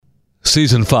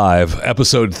Season 5,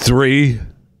 Episode 3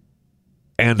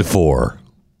 and 4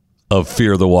 of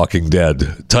Fear the Walking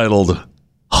Dead, titled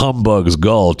Humbug's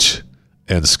Gulch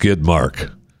and Skid Mark.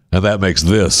 And that makes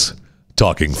this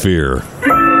Talking Fear.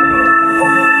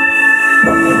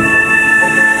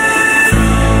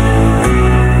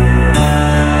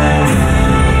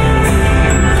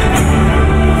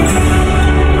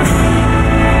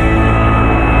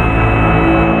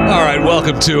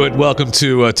 Welcome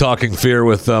to Talking Fear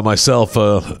with myself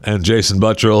and Jason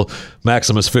Buttrill.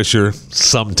 Maximus Fisher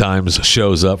sometimes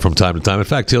shows up from time to time. In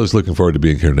fact, he's looking forward to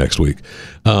being here next week.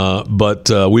 But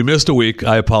we missed a week.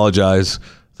 I apologize.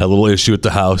 Had a little issue at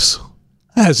the house.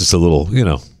 It's just a little,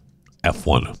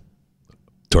 F1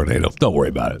 tornado. Don't worry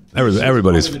about it.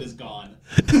 Everybody's Part of it is gone.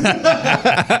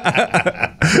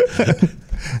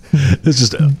 It's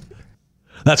just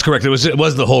that's correct. It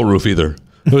wasn't the whole roof either.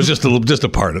 It was just a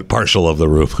partial of the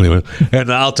roof anyway.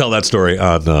 And I'll tell that story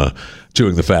on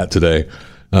Chewing the Fat today.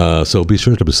 So be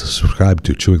sure to subscribe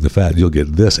to Chewing the Fat. You'll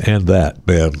get this and that.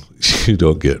 Man, you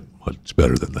don't get much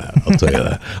better than that. I'll tell you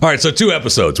that. All right, so 2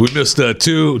 episodes. We missed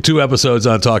two episodes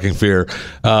on Talking Fear.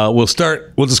 We'll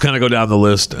just kind of go down the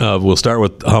list. We'll start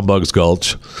with Humbug's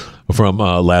Gulch from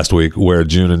last week, where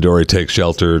June and Dory take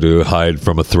shelter to hide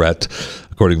from a threat,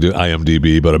 according to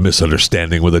IMDb, but a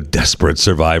misunderstanding with a desperate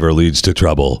survivor leads to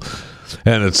trouble.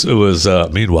 And it was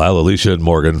meanwhile, Alicia and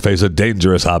Morgan face a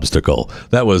dangerous obstacle.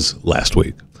 That was last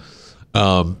week.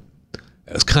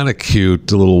 It's kind of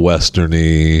cute, a little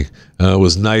westerny. It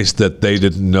was nice that they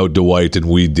didn't know Dwight and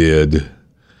we did.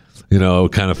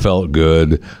 Kind of felt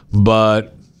good,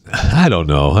 but I don't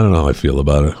know. I don't know how I feel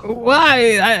about it. Well,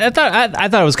 I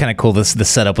thought it was kind of cool. The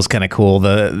setup was kind of cool.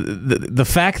 The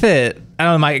fact that I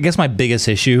don't know. I guess my biggest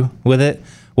issue with it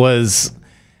was,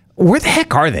 where the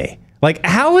heck are they? Like,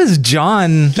 how is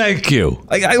John? Thank you.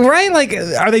 Right? Like,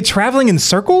 are they traveling in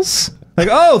circles? Like,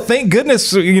 oh, thank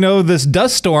goodness, this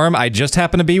dust storm. I just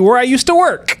happen to be where I used to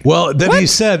work. Well, then he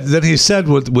said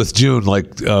with June,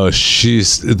 like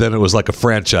then it was like a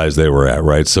franchise they were at,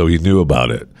 right? So he knew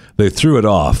about it. They threw it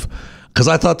off because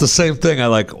I thought the same thing. I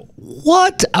like,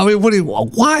 what? I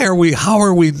mean, how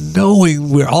are we knowing?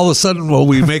 We're all of a sudden,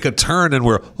 we make a turn and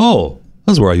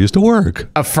that's where I used to work.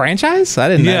 A franchise? I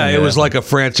didn't know. Yeah, it was like a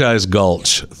franchise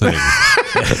Gulch thing.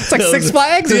 It's like Six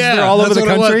Flags? They're all over the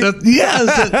country?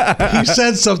 He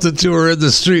said something to her in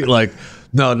the street, like,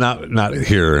 no, not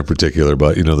here in particular,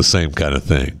 but, the same kind of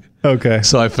thing. Okay.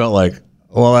 So I felt like,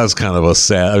 well, that's kind of a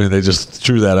sad, they just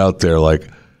threw that out there like,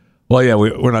 well, yeah,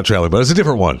 we're not traveling, but it's a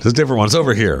different one. It's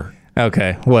over here.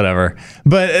 Okay, whatever.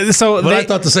 But I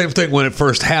thought the same thing when it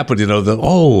first happened.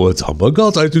 It's Humbug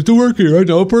Gulch. I used to work here. I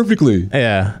know it perfectly.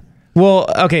 Yeah. Well,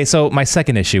 okay. So my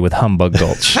second issue with Humbug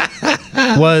Gulch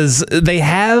was they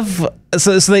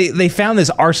found this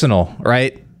arsenal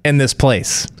right in this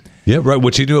place. Yeah, right.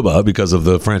 Which he knew about because of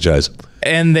the franchise.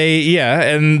 And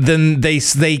then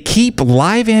they keep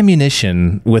live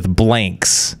ammunition with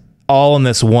blanks all in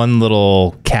this one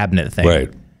little cabinet thing. Right.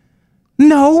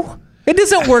 No. It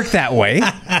doesn't work that way.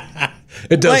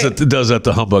 It does. It does at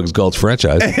the Humbug's Gulch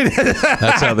franchise.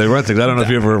 That's how they run things. I don't know if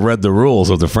you ever read the rules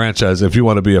of the franchise. If you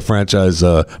want to be a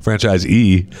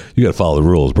franchisee, you got to follow the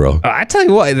rules, bro. I tell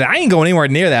you what, I ain't going anywhere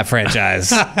near that franchise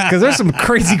because there's some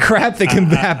crazy crap that can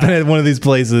happen at one of these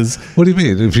places. What do you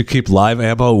mean? If you keep live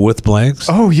ammo with blanks?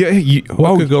 Oh yeah.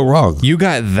 What could go wrong? You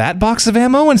got that box of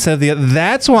ammo instead of the other.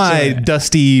 That's why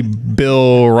Dusty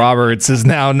Bill Roberts is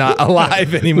now not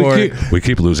alive anymore. We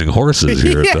keep losing horses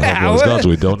here at the Humbug's Gulch.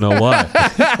 We don't know why.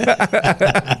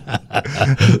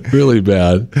 Really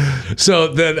bad. So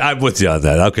then I'm with you on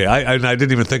that. Okay, I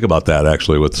didn't even think about that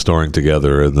actually with storing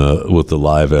together and with the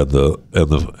live and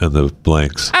the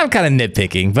blanks. I'm kind of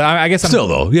nitpicking, but I guess still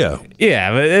though, yeah,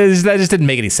 but that just didn't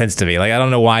make any sense to me. Like I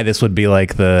don't know why this would be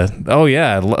like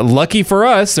lucky for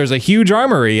us. There's a huge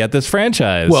armory at this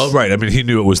franchise. Well, right. I mean, he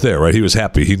knew it was there, right? He was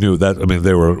happy. He knew that. I mean,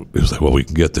 he was like, well, we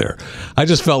can get there. I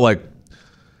just felt like.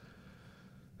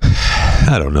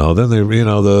 I don't know. Then they,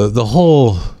 the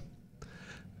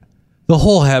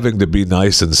whole having to be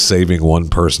nice and saving one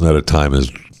person at a time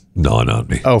is gnawing on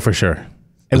me. Oh, for sure.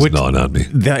 It's gnawing on me.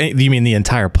 You mean the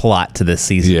entire plot to this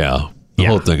season? Yeah. The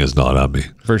whole thing is gnawing on me.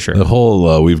 For sure. The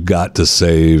whole, we've got to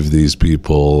save these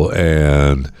people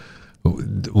and,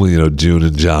 June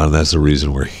and John, that's the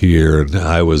reason we're here. And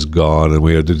I was gone and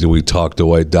we talked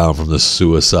Dwight down from the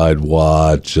suicide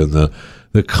watch and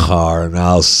the car and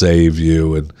I'll save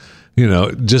you. And,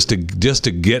 just to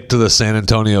get to the San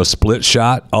Antonio split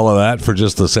shot, all of that for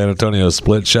just the San Antonio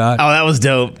split shot. Oh, that was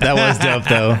dope. That was dope,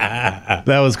 though.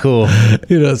 That was cool.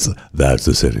 That's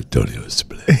the San Antonio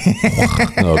split.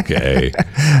 Okay.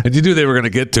 And you knew they were going to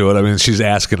get to it. I mean, she's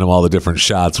asking them all the different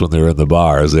shots when they're in the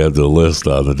bars. They had the list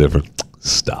on the different.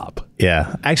 Stop.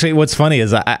 Yeah. Actually, what's funny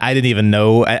is I didn't even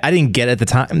know. I didn't get at the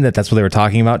time that's what they were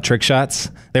talking about, trick shots.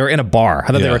 They were in a bar.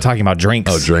 I thought they were talking about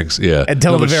drinks. Oh, drinks. Yeah.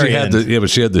 Until the very end. But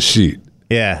she had the sheet.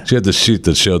 Yeah. She had the sheet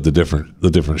that showed the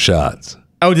different shots.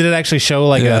 Oh, did it actually show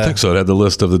like? Yeah, I think so. It had the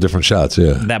list of the different shots.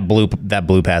 Yeah. That blew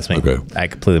past me. Okay. I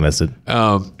completely missed it.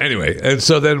 Anyway, and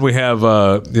so then we have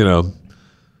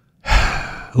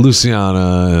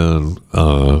Luciana and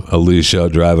Alicia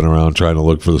driving around trying to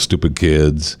look for the stupid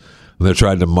kids. And they're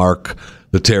trying to mark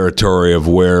the territory of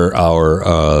where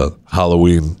our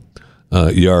Halloween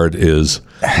yard is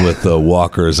with the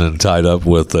walkers and tied up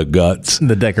with the guts.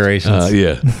 The decorations.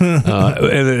 And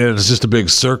it's just a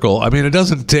big circle. I mean, it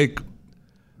doesn't take...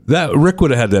 That Rick would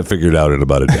have had that figured out in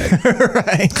about a day.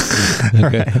 Right.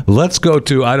 Okay. Right. Let's go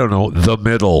to, I don't know, the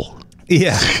middle.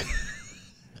 Yeah.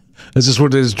 It's just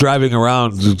what is driving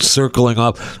around, circling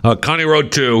up. County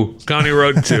Road 2. All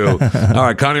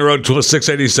right, County Road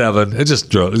 687. It just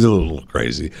drove. It's a little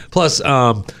crazy. Plus,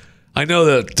 I know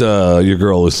that your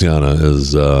girl Luciana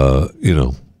is,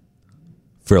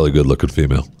 fairly good-looking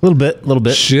female. A little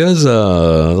bit. She has,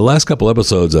 the last couple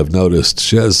episodes I've noticed,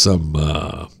 she has some,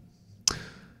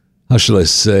 how should I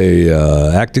say,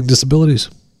 acting disabilities.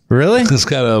 Really? It's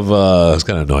kind of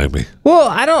annoying me. Well,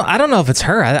 I don't know if it's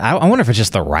her. I wonder if it's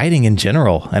just the writing in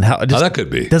general and how it just that could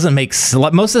be. Doesn't make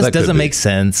most of this doesn't make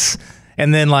sense.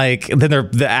 And then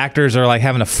the actors are like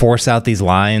having to force out these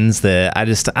lines that I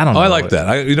don't know. I like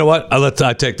that. You know what?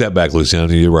 I take that back,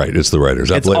 Luciana. You're right. It's the writers.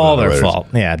 It's all their fault.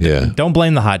 Yeah. Don't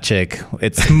blame the hot chick.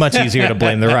 It's much easier to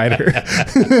blame the writer.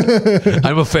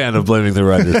 I'm a fan of blaming the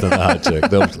writers than the hot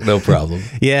chick. No problem.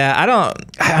 Yeah,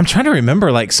 I'm trying to remember.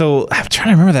 I'm trying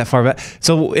to remember that far back.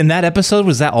 So in that episode,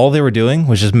 was that all they were doing?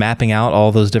 Was just mapping out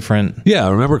all those different? Yeah,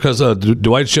 I remember because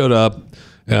Dwight showed up.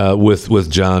 With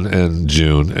John and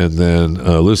June, and then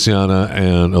Luciana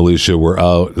and Alicia were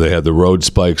out. They had the road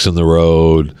spikes in the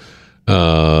road.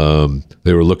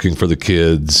 They were looking for the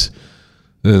kids,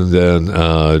 and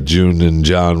then June and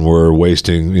John were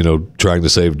trying to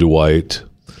save Dwight.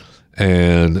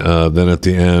 And then at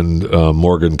the end,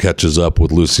 Morgan catches up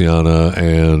with Luciana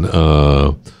and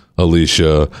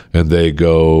Alicia, and they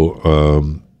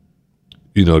go,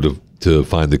 to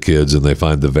find the kids, and they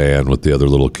find the van with the other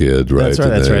little kid, right?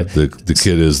 That's right. The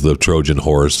kid is the Trojan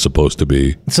horse, supposed to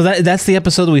be. So that's the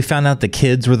episode that we found out the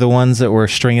kids were the ones that were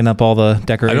stringing up all the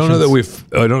decorations? I don't know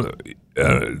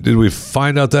that did we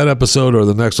find out that episode or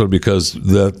the next one? Because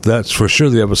that's for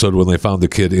sure the episode when they found the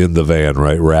kid in the van,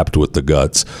 right? Wrapped with the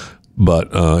guts.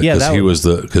 But because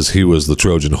he was the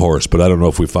Trojan horse. But I don't know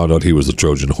if we found out he was the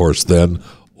Trojan horse then,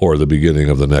 or the beginning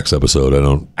of the next episode.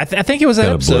 I think it was that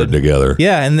kind episode. Of blurred together.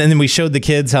 Yeah, and then we showed the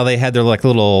kids how they had their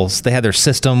they had their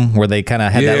system where they kind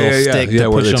of had that little stick to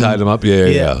where push they tied them up.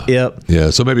 Yeah. Yep.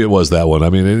 Yeah, so maybe it was that one. I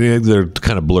mean, they're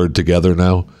kind of blurred together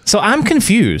now. So I'm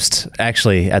confused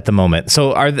actually at the moment.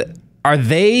 So are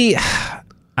they?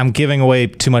 I'm giving away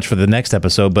too much for the next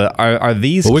episode, but are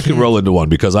these? Well, we can roll into one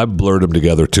because I blurred them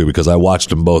together too because I watched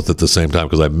them both at the same time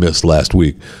because I missed last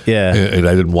week. Yeah, and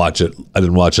I didn't watch it. I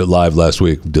didn't watch it live last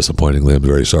week. Disappointingly, I'm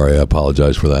very sorry. I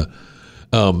apologize for that.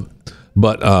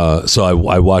 So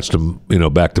I watched them,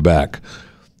 back to back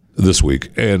this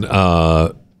week, and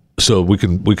so we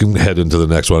can head into the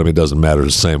next one. I mean, it doesn't matter,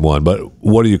 it's the same one. But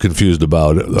what are you confused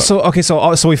about? So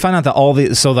we find out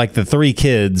that the three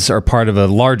kids are part of a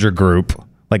larger group.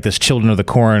 Like this Children of the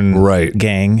Corn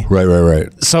gang. Right.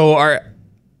 So are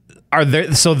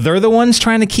they? So they're the ones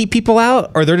trying to keep people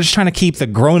out, or they're just trying to keep the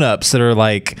grown-ups that are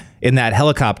like in that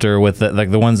helicopter with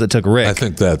the ones that took Rick. I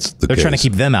think that's the case. They're trying to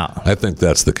keep them out. I think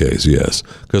that's the case. Yes,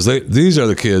 because these are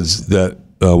the kids that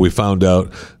we found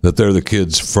out that they're the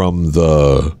kids from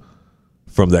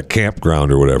that campground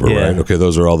or whatever, right? Okay,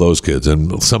 those are all those kids,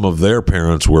 and some of their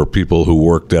parents were people who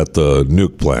worked at the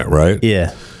nuke plant, right?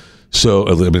 Yeah. So,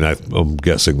 I mean, I'm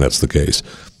guessing that's the case.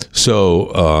 So,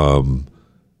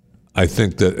 I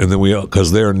think that, and then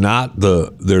because they're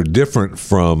different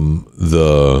from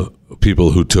the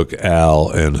people who took Al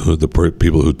and the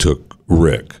people who took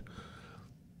Rick,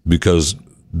 because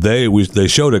they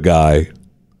showed a guy.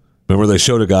 Remember, they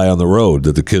showed a guy on the road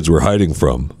that the kids were hiding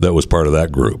from. That was part of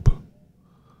that group.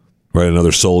 Right,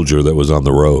 another soldier that was on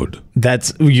the road.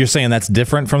 You're saying that's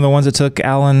different from the ones that took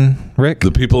Al and Rick?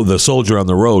 The soldier on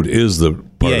the road is the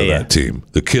part of that team.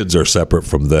 The kids are separate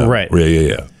from them. Right.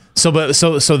 Yeah.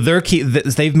 So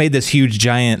they've made this huge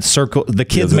giant circle. The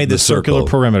kids made this circular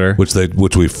perimeter, which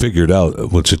we figured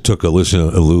out, which it took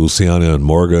Luciana and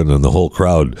Morgan and the whole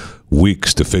crowd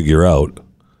weeks to figure out.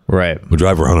 Right. We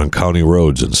drive around on county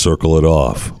roads and circle it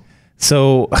off.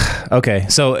 So, okay.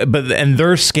 And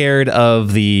they're scared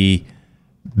of the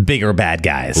bigger bad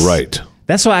guys. Right.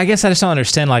 That's why I guess I just don't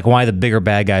understand why the bigger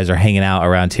bad guys are hanging out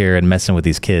around here and messing with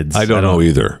these kids. I don't know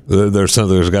either. There's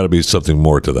got to be something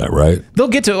more to that, right? They'll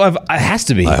get to it. Has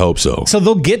to be. I hope so. So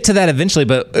they'll get to that eventually.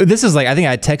 But this is I think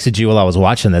I texted you while I was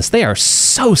watching this. They are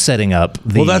so setting up.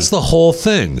 Well, that's the whole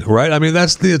thing, right? I mean,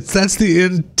 that's the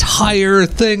entire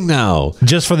thing now.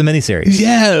 Just for the miniseries.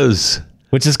 Yes.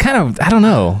 Which is kind of, I don't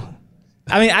know.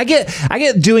 I mean, I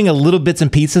get doing a little bits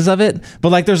and pieces of it,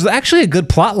 but there's actually a good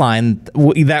plot line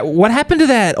that what happened to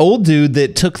that old dude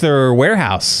that took their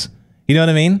warehouse, you know what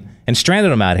I mean? And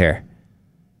stranded them out here.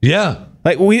 Yeah.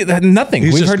 Nothing.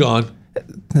 He's just gone.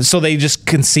 So they just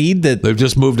concede that they've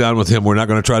just moved on with him. We're not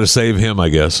going to try to save him, I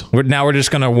guess. We're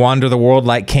just going to wander the world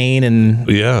like Kane and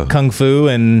Kung Fu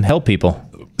and help people.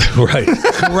 Right.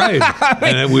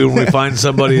 And then when we find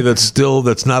somebody that's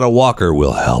not a walker,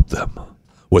 we'll help them.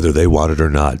 Whether they want it or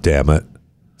not, damn it.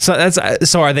 So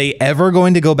are they ever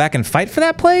going to go back and fight for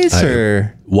that place,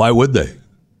 or why would they?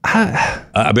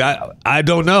 I mean, I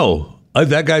don't know.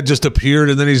 That guy just appeared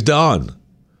and then he's gone.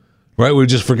 Right, we're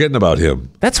just forgetting about him.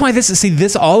 That's why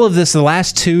all of this, the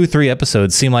last 2-3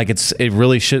 episodes seem like it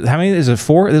really should. How many is it?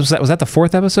 4? Was that the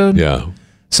 4th episode? Yeah.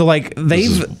 So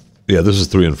this is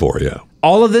 3 and 4. Yeah.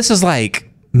 All of this is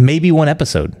maybe one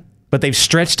episode, but they've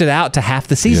stretched it out to half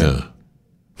the season. Yeah.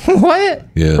 What?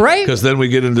 Yeah. Right? Because then we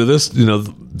get into this,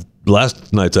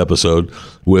 last night's episode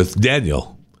with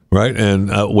Daniel, right?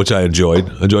 And which I enjoyed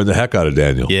the heck out of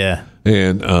Daniel. Yeah.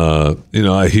 And you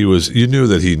knew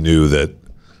that he knew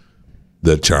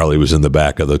that Charlie was in the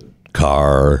back of the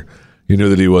car. You knew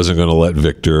that he wasn't going to let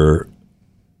Victor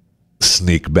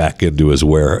sneak back into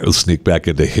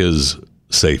his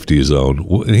safety zone.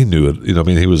 He knew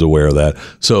it. He was aware of that.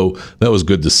 So that was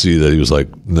good to see that he was like,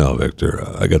 no, Victor,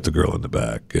 I got the girl in the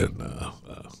back, and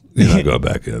you're not going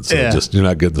back in. So you're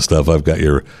not getting the stuff. I've got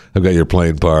your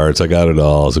plane parts. I got it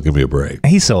all. So give me a break.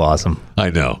 He's so awesome.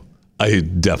 I know. He's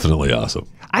definitely awesome.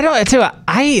 I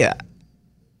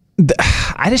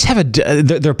just have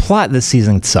their plot this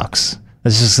season sucks.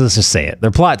 Let's just say it.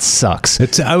 Their plot sucks.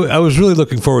 I was really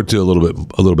looking forward to a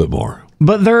little bit more.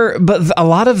 But a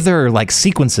lot of their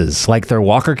sequences, their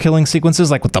walker killing sequences,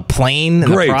 with the plane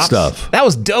and great the props, stuff. That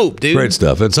was dope, dude. Great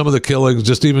stuff. And some of the killings,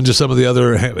 just some of the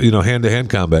other hand-to-hand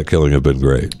combat killing have been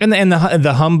great. And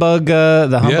the humbug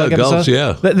episode, Gulfs,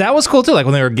 yeah. That was cool too.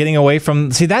 When they were getting away from,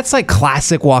 that's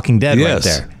classic Walking Dead right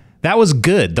there. That was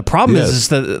good. The problem is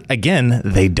that again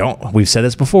we've said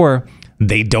this before,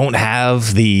 they don't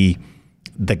have the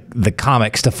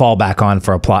comics to fall back on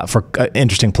for an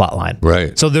interesting plot line.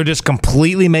 Right. So they're just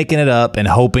completely making it up and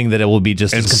hoping that it will be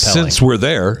just as compelling. Since we're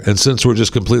there, and since we're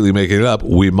just completely making it up,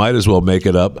 we might as well make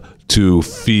it up to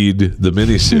feed the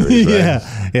miniseries,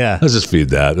 right? Yeah. Let's just feed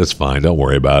that. That's fine. Don't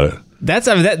worry about it.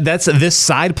 That's this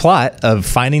side plot of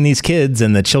finding these kids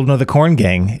and the Children of the Corn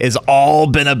gang has all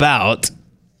been about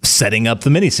setting up the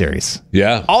miniseries.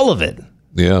 Yeah. All of it.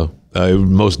 Yeah. It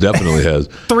most definitely has.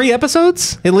 3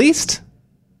 episodes, at least?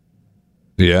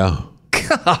 Yeah.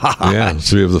 Yeah,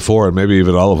 3 of the 4, and maybe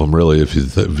even all of them, really, if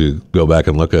you go back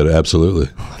and look at it. Absolutely.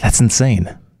 That's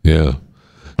insane. Yeah.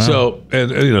 So,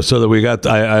 and so that we got,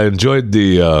 I enjoyed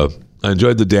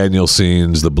the Daniel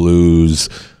scenes, the blues,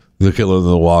 the killing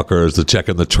the walkers, the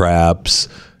checking the traps.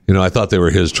 I thought they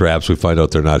were his traps. We find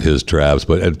out they're not his traps,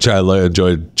 but I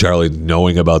enjoyed Charlie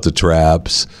knowing about the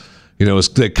traps.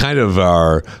 They kind of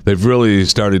are, they've really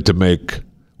started to make,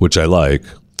 which I like,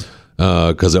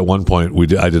 because at one point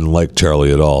I didn't like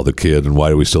Charlie at all, the kid, and why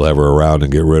do we still have her around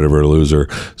and get rid of her, lose her?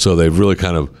 So they've really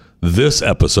kind of, this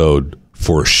episode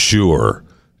for sure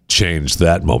changed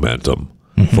that momentum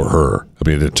for her. I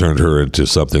mean, it turned her into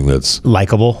something that's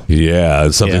likable. Yeah,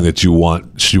 it's something that you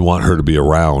want her to be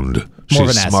around.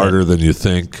 She's smarter than you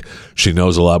think. She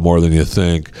knows a lot more than you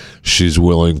think. She's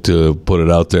willing to put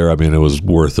it out there. I mean, it was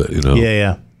worth it,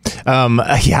 Yeah.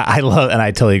 I love, and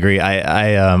I totally agree.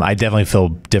 I definitely feel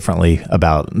differently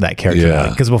about that character. Yeah.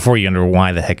 Because before you wonder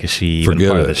why the heck is she even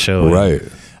part of the show? Right.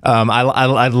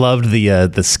 I loved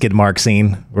the skid mark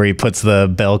scene where he puts the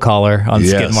bell collar on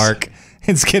skid mark.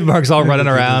 And Skidmark's all running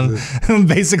around,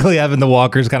 basically having the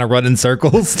walkers kind of run in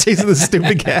circles, chasing the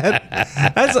stupid cat.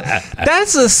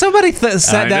 That's somebody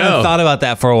sat down and thought about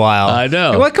that for a while. I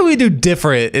know. What can we do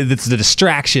different? It's the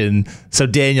distraction, so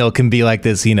Daniel can be like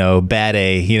this, bad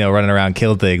A, running around,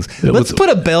 kill things. Let's put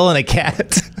a bell and a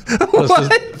cat.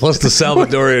 Plus the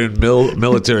Salvadorian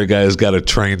military guy has got a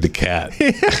trained cat.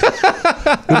 We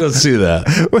don't see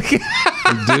that. We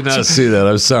do not see that.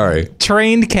 I'm sorry.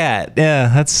 Trained cat.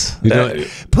 Yeah, that's... know,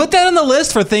 put that on the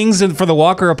list for things for the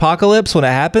Walker apocalypse when it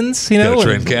happens. You know, gotta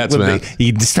train cats, man.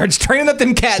 He starts training up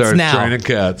them cats now. Training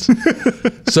cats.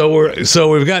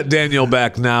 So we've got Daniel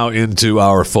back now into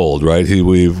our fold, right?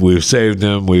 We've saved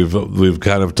him. We've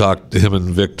kind of talked. Him and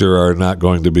Victor are not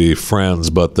going to be friends,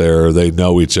 but they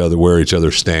know each other, where each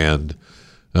other stand.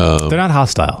 They're not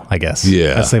hostile, I guess.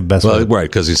 Yeah, that's the best way. Right,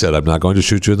 because he said, "I'm not going to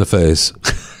shoot you in the face."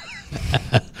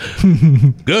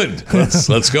 Good.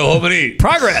 Let's go home and eat.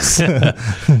 Progress.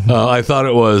 I thought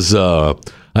it was.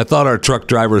 I thought our truck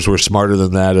drivers were smarter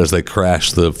than that as they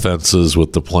crashed the fences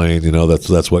with the plane. You know,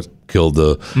 that's what killed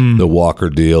the Walker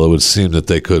deal. It would seem that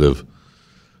they could have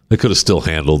still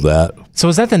handled that. So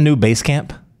is that the new base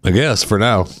camp? I guess for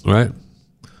now, right?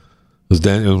 Because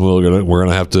Daniel, we're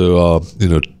gonna have to,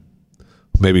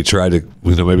 maybe try to,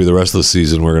 maybe the rest of the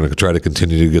season we're gonna try to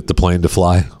continue to get the plane to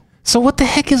fly. So what the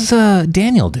heck is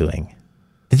Daniel doing?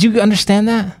 Did you understand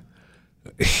that?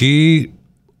 He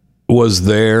was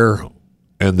there,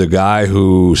 and the guy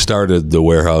who started the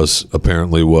warehouse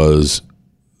apparently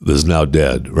is now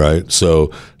dead, right?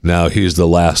 So now he's the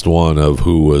last one of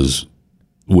who was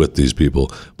with these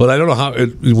people. But I don't know how.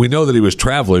 We know that he was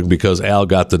traveling because Al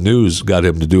got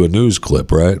him to do a news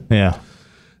clip, right? Yeah.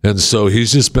 And so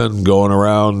he's just been going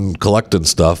around collecting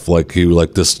stuff like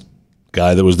this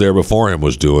guy that was there before him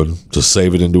was doing, to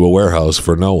save it into a warehouse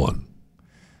for no one.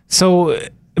 So,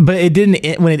 but it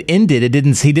didn't. When it ended, it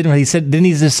didn't. Didn't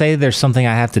he just say there's something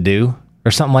I have to do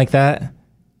or something like that?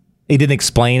 He didn't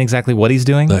explain exactly what he's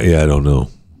doing. Yeah, I don't know.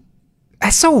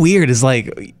 That's so weird. Is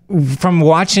like from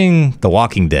watching The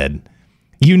Walking Dead,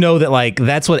 you know that like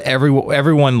that's what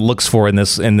everyone looks for in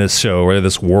this show or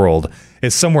this world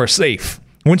is somewhere safe.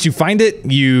 Once you find it,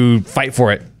 you fight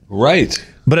for it. Right.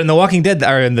 But in The Walking Dead,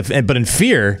 but in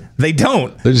Fear, they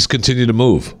don't. They just continue to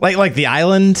move. Like the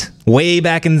island, way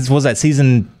back in, was that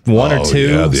season 1 or 2?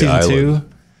 Yeah, the season island. 2?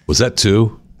 Was that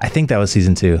 2? I think that was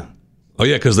season 2. Oh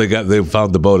yeah, because they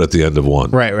found the boat at the end of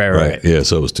 1. Right. Yeah,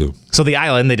 so it was 2. So the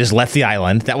island, they just left the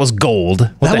island. That was gold.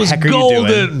 What the heck are you doing?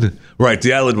 Golden. Right,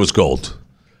 the island was gold.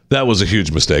 That was a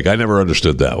huge mistake. I never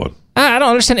understood that one. I don't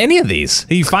understand any of these.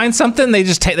 You find something, they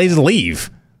just leave.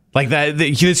 Like that,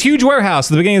 this huge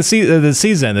warehouse at the beginning of the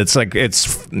season. It's like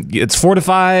it's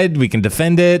fortified. We can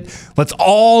defend it. Let's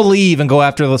all leave and go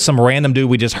after some random dude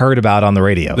we just heard about on the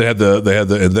radio. They had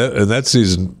and that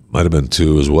season might have been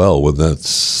 2 as well. When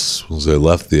they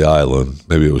left the island,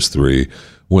 maybe it was 3.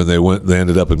 When they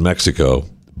ended up in Mexico,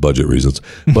 budget reasons.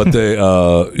 But they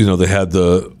they had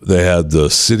the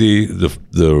city,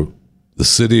 the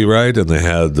city, right, and they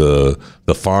had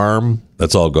the farm.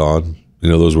 That's all gone.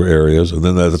 Those were areas, and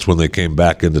then that's when they came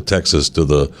back into Texas to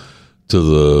the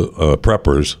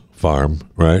preppers farm,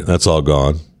 right? That's all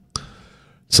gone.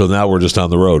 So now we're just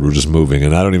on the road. We're just moving,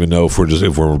 and I don't even know if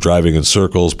we're driving in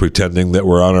circles, pretending that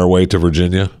we're on our way to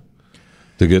Virginia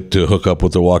to hook up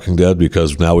with The Walking Dead,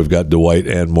 because now we've got Dwight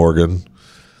and Morgan.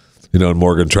 And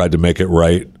Morgan tried to make it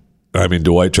right. I mean,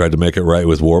 Dwight tried to make it right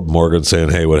with Morgan saying,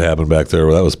 "Hey, what happened back there?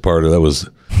 Well, that was part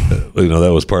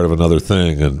of another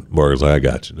thing." And Morgan's like, "I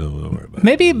got you. No, don't worry about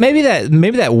it."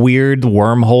 Maybe that weird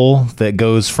wormhole that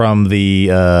goes from the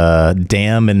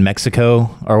dam in Mexico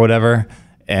or whatever,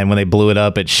 and when they blew it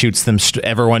up, it shoots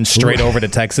everyone straight over to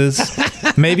Texas.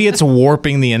 Maybe it's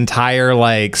warping the entire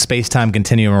like space-time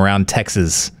continuum around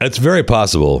Texas. It's very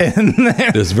possible.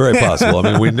 It's very possible.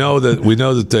 I mean, we know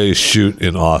that they shoot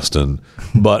in Austin,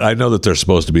 but I know that they're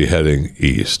supposed to be heading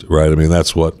east, right? I mean,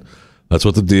 that's what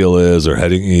the deal is. They're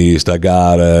heading east. I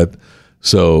got it.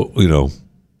 So,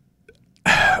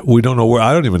 we don't know where.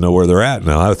 I don't even know where they're at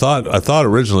now. I thought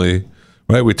originally,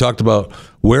 right? We talked about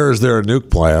where is there a nuke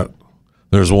plant?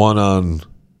 There's one on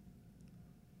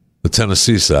the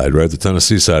Tennessee side, right? The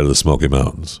Tennessee side of the Smoky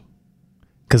Mountains.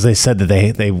 Because they said that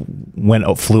they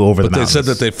flew over the mountains. But they said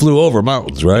that they flew over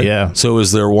mountains, right? Yeah. So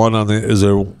is there one on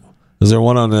the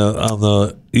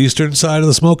eastern side of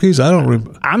the Smokies? I don't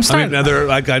remember.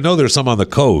 I know there's some on the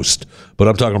coast, but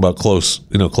I'm talking about close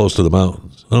to the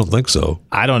mountains. I don't think so.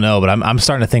 I don't know, but I'm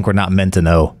starting to think we're not meant to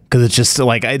know, because it's just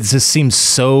like it just seems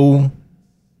so.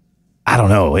 I don't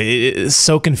know. It's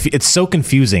so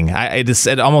confusing.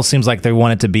 It almost seems like they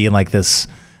want it to be in like this.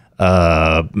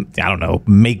 I don't know,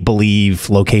 make believe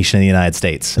location in the United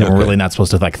States, and we're really not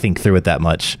supposed to like think through it that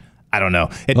much. I don't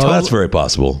know. That's very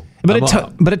possible. But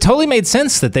it totally made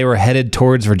sense that they were headed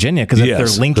towards Virginia, because if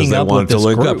they're linking up with this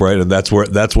group, right? And that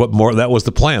was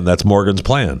the plan. That's Morgan's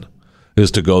plan,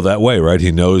 is to go that way, right?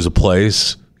 He knows a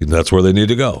place. that's where they need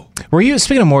to go. Were you,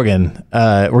 speaking of Morgan,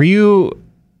 were you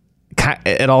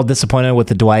at all disappointed with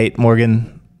the Dwight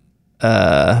Morgan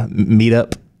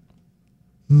meetup?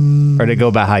 Or did it go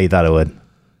about how you thought it would?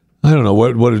 I don't know.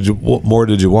 What more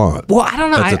did you want? Well, I don't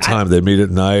know. At the time, they meet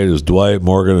at night. It was Dwight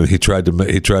Morgan, and he tried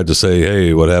to say,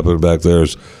 "Hey, what happened back there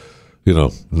is,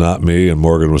 not me." And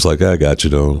Morgan was like, "I got you.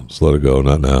 Don't just let it go.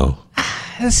 Not now."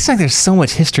 It seems like there's so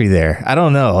much history there. I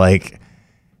don't know. Like,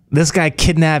 this guy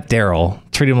kidnapped Daryl,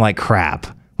 treated him like crap,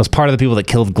 was part of the people that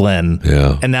killed Glenn.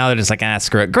 Yeah. And now they're just like,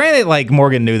 screw it. Granted, like,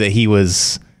 Morgan knew that he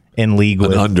was in league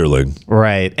with an underling,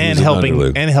 right, and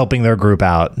helping their group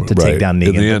out to take down Negan.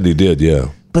 In the end, he did, yeah.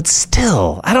 But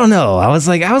still, I don't know. I was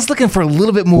looking for a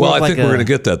little bit more. Well, I think we're going to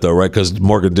get that though, right? Because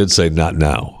Morgan did say not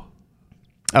now.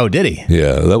 Oh, did he?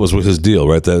 Yeah, that was his deal,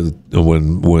 right? That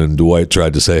when Dwight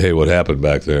tried to say, "Hey, what happened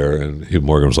back there?" and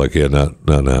Morgan was like, "Yeah, not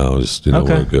now. Just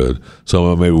we're good."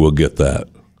 So maybe we'll get that.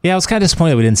 Yeah, I was kind of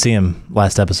disappointed we didn't see him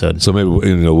last episode. So maybe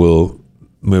we'll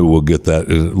get that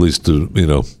in at least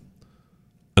an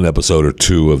episode or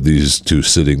two of these two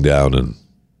sitting down and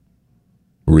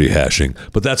rehashing.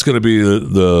 But that's going to be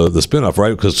the spinoff,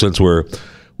 right? Because since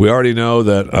we already know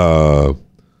that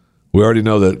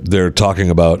they're talking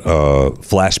about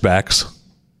flashbacks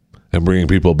and bringing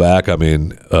people back. I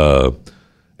mean,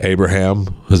 Abraham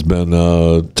has been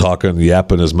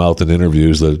yapping his mouth in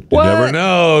interviews that you never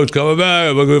know it's coming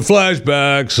back. Look at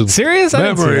flashbacks and serious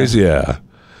memories. Yeah.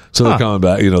 So they're coming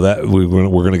back. That we're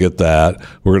going to get that.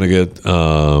 We're going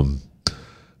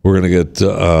to get.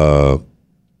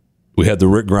 We had the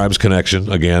Rick Grimes connection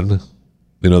again.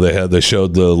 They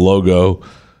showed the logo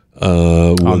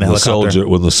when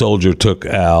the soldier took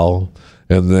Al,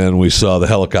 and then we saw the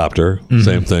helicopter. Mm-hmm.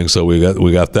 Same thing. So we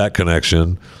got that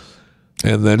connection,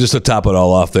 and then just to top it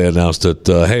all off, they announced that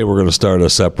hey, we're going to start a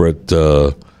separate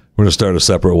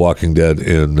Walking Dead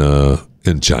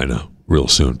in China real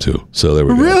soon too. So there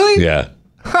we go. Really? Yeah.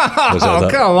 Oh,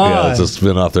 come on. Yeah, it's a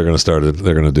spin-off. They're going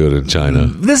to do it in China.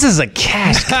 This is a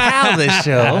cash cow, this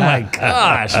show. Oh my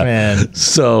gosh, man.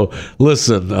 So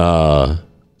listen,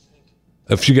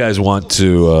 if you guys want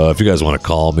to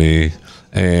call me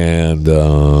and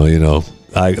good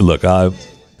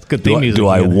theme music. Do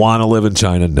I want to live in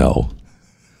China? No.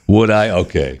 Would I?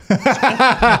 Okay. For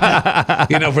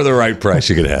the right price,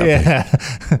 you could have me.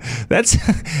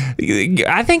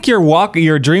 I think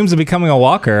your dreams of becoming a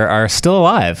walker are still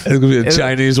alive. It's going to be a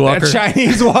Chinese walker? A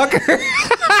Chinese walker?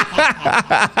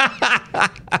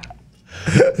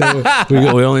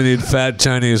 We only need fat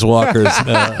Chinese walkers.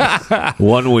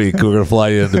 1 week. We're going to fly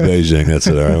you into Beijing. That's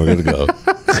it. All right, we're going to go.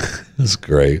 That's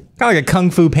great. Kind of like a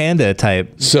Kung Fu Panda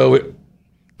type.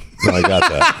 No, I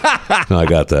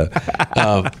got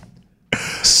that.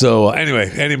 So anyway,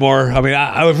 anymore. I mean,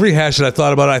 I was rehashing. I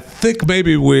thought about it. I think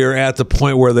maybe we're at the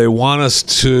point where they want us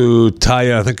to tie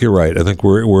in. I think you're right. I think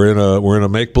we're in a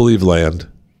make believe land.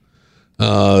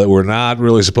 We're not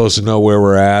really supposed to know where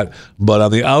we're at, but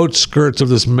on the outskirts of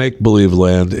this make believe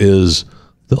land is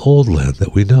the old land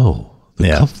that we know, the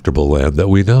comfortable land that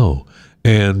we know.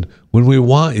 And when we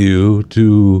want you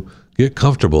to get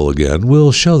comfortable again,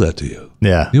 we'll show that to you.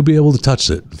 Yeah. You'll be able to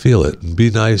touch it and feel it and be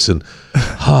nice and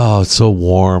it's so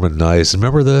warm and nice. And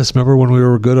remember this? Remember when we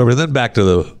were good over? And then back to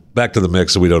the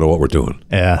mix and we don't know what we're doing.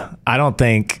 Yeah. I don't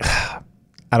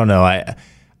know.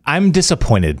 I'm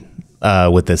disappointed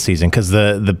with this season because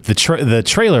the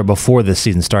trailer before this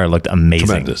season started looked amazing.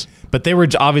 Tremendous. But they were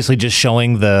obviously just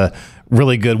showing the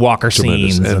really good Walker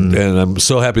scenes. And I'm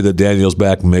so happy that Daniel's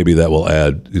back. Maybe that will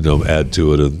add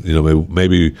to it. And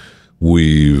maybe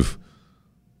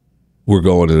we're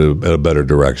going in a better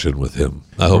direction with him.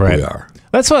 I hope we are.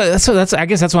 I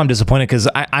guess that's why I'm disappointed because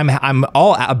I'm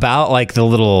all about like the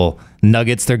little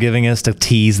nuggets they're giving us to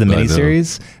tease the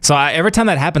miniseries. So every time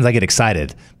that happens, I get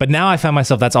excited. But now I find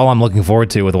myself that's all I'm looking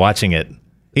forward to with watching it.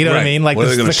 You know what I mean? Like what are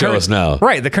they going to show us now?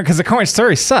 Right, because the current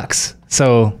story sucks.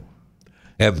 So,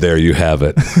 and there you have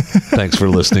it. Thanks for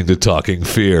listening to Talking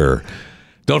Fear.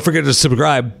 Don't forget to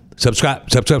subscribe.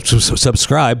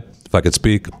 If I could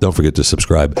speak, don't forget to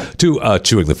subscribe to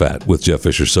Chewing the Fat with Jeff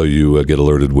Fisher, so you get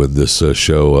alerted when this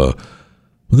show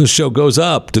goes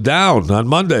up to down on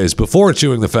Mondays before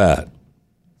Chewing the Fat.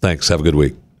 Thanks. Have a good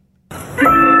week.